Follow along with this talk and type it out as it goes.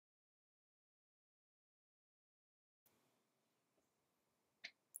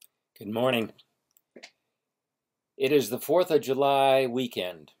Good morning. It is the 4th of July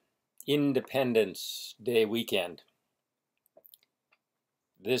weekend, Independence Day weekend.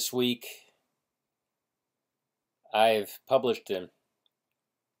 This week, I've published an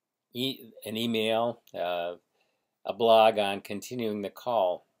email, a blog on continuing the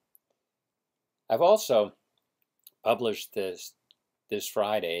call. I've also published this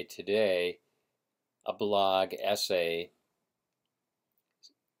Friday, today, a blog essay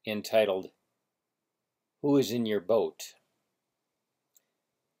entitled, "Who is in Your Boat?"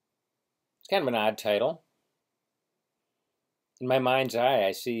 It's kind of an odd title. In my mind's eye,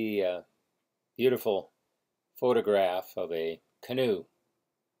 I see a beautiful photograph of a canoe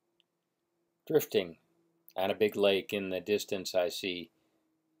drifting on a big lake. In the distance, I see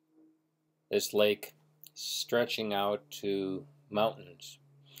this lake stretching out to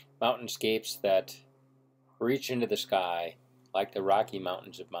mountainscapes that reach into the sky like the Rocky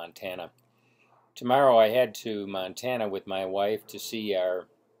Mountains of Montana. Tomorrow I head to Montana with my wife to see our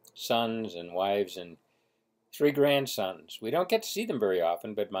sons and wives and 3 grandsons. We don't get to see them very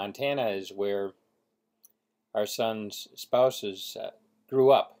often, but Montana is where our sons' spouses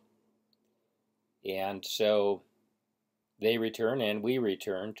grew up. And so they return and we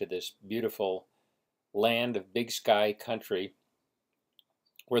return to this beautiful land of big sky country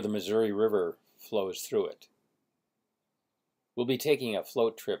where the Missouri River flows through it. We'll be taking a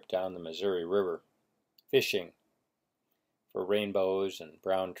float trip down the Missouri River, fishing for rainbows and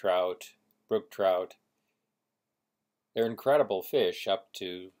brown trout, brook trout. They're incredible fish, up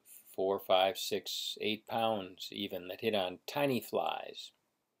to 4, 5, 6, 8 pounds even, that hit on tiny flies.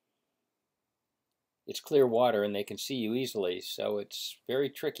 It's clear water and they can see you easily, so it's very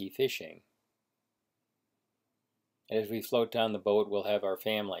tricky fishing. And as we float down the boat, we'll have our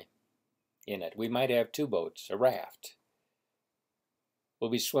family in it. We might have 2 boats, a raft. We'll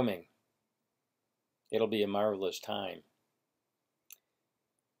be swimming. It'll be a marvelous time.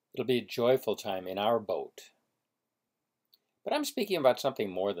 It'll be a joyful time in our boat. But I'm speaking about something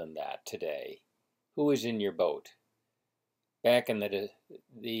more than that today. Who is in your boat? Back in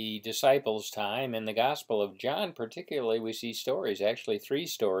the disciples' time, in the Gospel of John particularly, we see stories, actually 3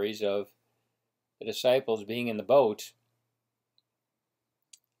 stories of the disciples being in the boat.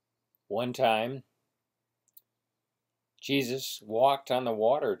 One time, Jesus walked on the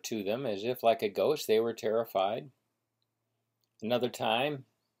water to them as if like a ghost. They were terrified. Another time,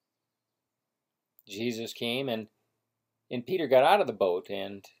 Jesus came and Peter got out of the boat,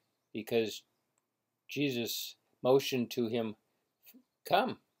 and because Jesus motioned to him,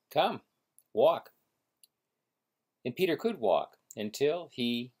 come, walk. And Peter could walk until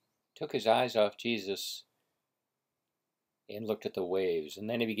he took his eyes off Jesus and looked at the waves. And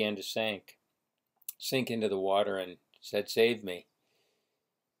then he began to sink into the water and said, "Save me."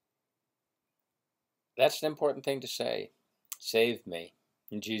 That's an important thing to say. Save me.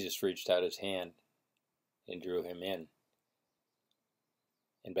 And Jesus reached out his hand and drew him in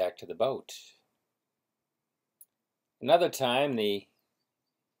and back to the boat. Another time, the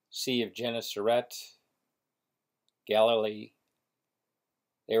Sea of Gennesaret, Galilee,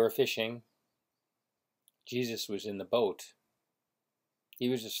 they were fishing. Jesus was in the boat. He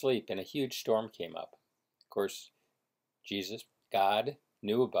was asleep and a huge storm came up. Of course, Jesus, God,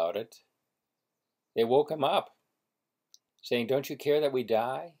 knew about it. They woke him up, saying, "Don't you care that we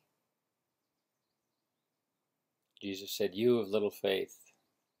die?" Jesus said, "You of little faith."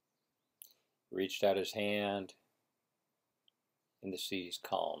 He reached out his hand, and the seas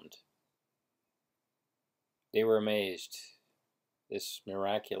calmed. They were amazed. This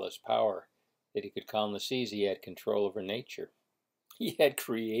miraculous power that he could calm the seas. He had control over nature. He had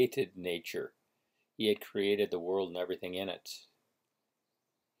created nature. He had created the world and everything in it.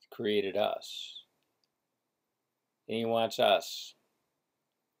 He created us. And he wants us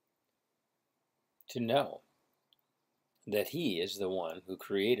to know that he is the one who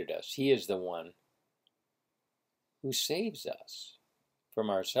created us. He is the one who saves us from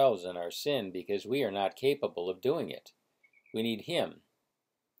ourselves and our sin, because we are not capable of doing it. We need him.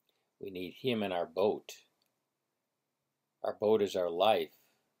 We need him in our boat. Our boat is our life.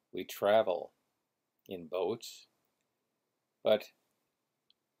 We travel in boats, but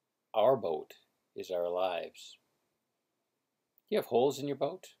our boat is our lives. Do you have holes in your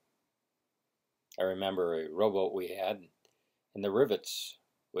boat? I remember a rowboat we had, and the rivets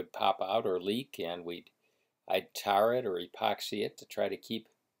would pop out or leak, and I'd tar it or epoxy it to try to keep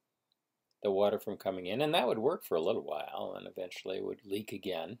the water from coming in, and that would work for a little while, and eventually it would leak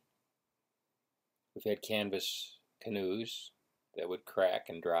again. We've had canvas canoes that would crack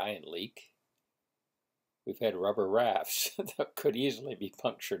and dry and leak. We've had rubber rafts that could easily be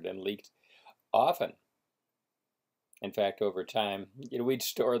punctured and leaked often. In fact, over time, we'd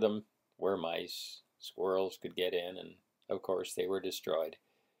store them where mice, squirrels could get in, and of course they were destroyed.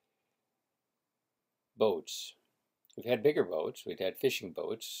 Boats. We've had bigger boats. We've had fishing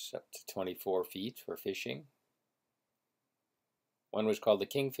boats up to 24 feet for fishing. One was called the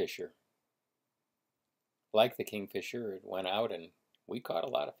Kingfisher. Like the Kingfisher, it went out and we caught a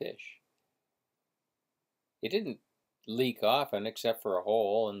lot of fish. It didn't leak often except for a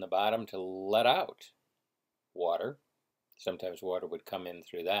hole in the bottom to let out water. Sometimes water would come in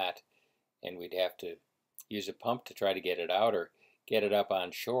through that, and we'd have to use a pump to try to get it out or get it up on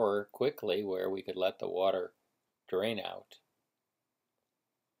shore quickly where we could let the water drain out.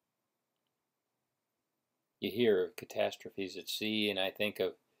 You hear of catastrophes at sea, and I think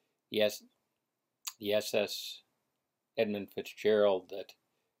of the SS Edmund Fitzgerald that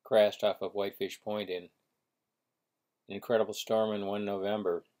crashed off of Whitefish Point in an incredible storm in 1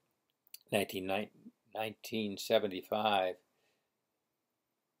 November 1975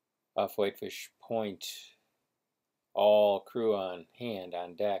 off Whitefish Point. All crew on hand,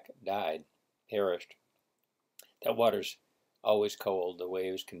 on deck, died, perished. That water's always cold. The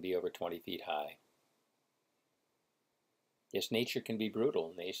waves can be over 20 feet high. Yes, nature can be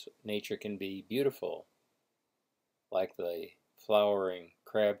brutal. Nature can be beautiful, like the flowering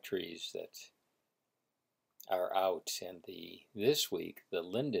crab trees that are out, and this week the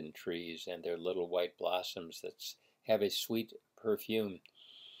linden trees and their little white blossoms that have a sweet perfume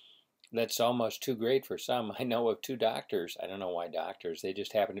that's almost too great for some. I know of 2 doctors. I don't know why doctors. They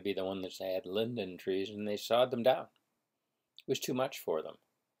just happened to be the one that had linden trees, and they sawed them down. It was too much for them.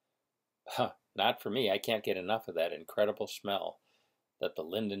 Not for me. I can't get enough of that incredible smell that the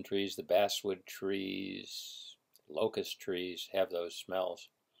linden trees, the basswood trees, locust trees have. Those smells.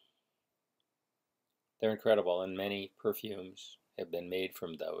 They're incredible, and many perfumes have been made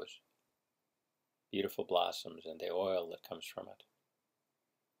from those beautiful blossoms and the oil that comes from it.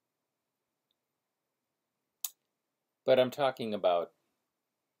 But I'm talking about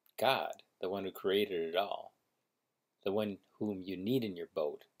God, the one who created it all, the one whom you need in your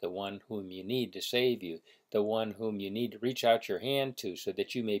boat, the one whom you need to save you, the one whom you need to reach out your hand to so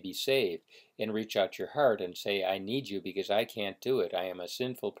that you may be saved, and reach out your heart and say, I need you because I can't do it. I am a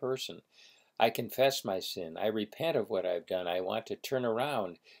sinful person. I confess my sin. I repent of what I've done. I want to turn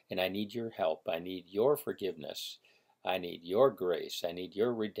around, and I need your help. I need your forgiveness. I need your grace. I need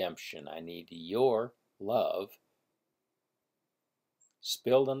your redemption. I need your love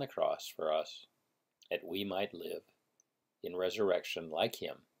spilled on the cross for us, that we might live in resurrection like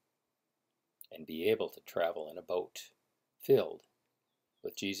him and be able to travel in a boat filled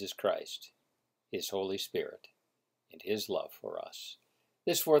with Jesus Christ, his Holy Spirit, and his love for us.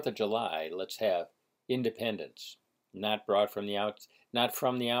 This 4th of July, let's have independence, not from the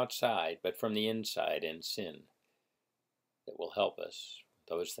outside, but from the inside, and sin that will help us,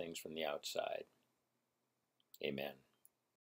 those things from the outside. Amen.